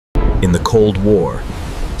In the Cold War,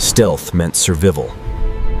 stealth meant survival.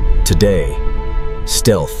 Today,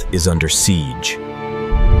 stealth is under siege.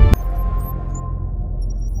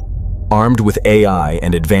 Armed with AI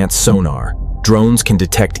and advanced sonar, drones can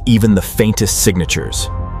detect even the faintest signatures.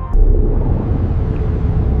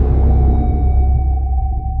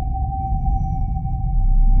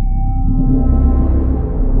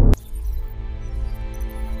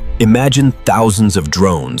 Imagine thousands of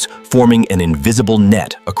drones forming an invisible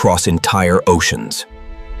net across entire oceans.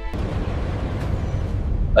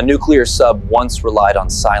 A nuclear sub once relied on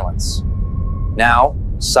silence. Now,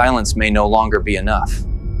 silence may no longer be enough.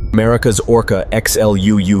 America's Orca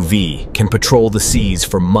XLUUV can patrol the seas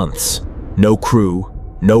for months. No crew,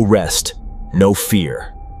 no rest, no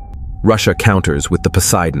fear. Russia counters with the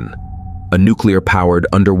Poseidon, a nuclear-powered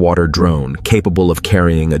underwater drone capable of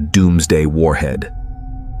carrying a doomsday warhead.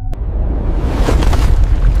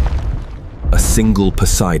 A single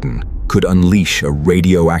Poseidon could unleash a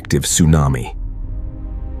radioactive tsunami.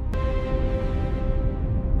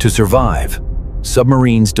 To survive,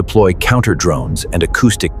 submarines deploy counter-drones and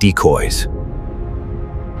acoustic decoys.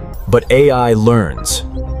 But AI learns.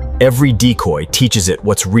 Every decoy teaches it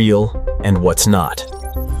what's real and what's not.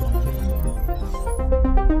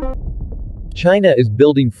 China is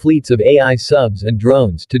building fleets of AI subs and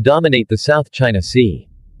drones to dominate the South China Sea.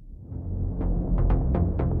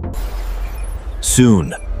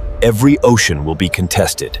 Soon, every ocean will be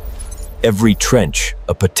contested, every trench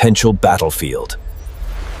a potential battlefield.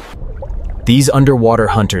 These underwater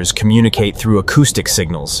hunters communicate through acoustic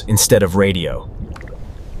signals instead of radio.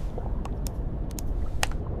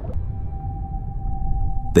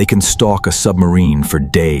 They can stalk a submarine for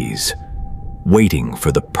days, waiting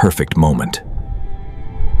for the perfect moment.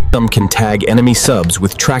 Some can tag enemy subs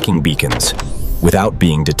with tracking beacons without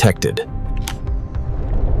being detected.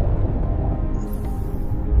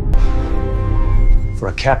 For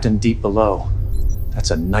a captain deep below, that's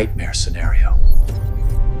a nightmare scenario.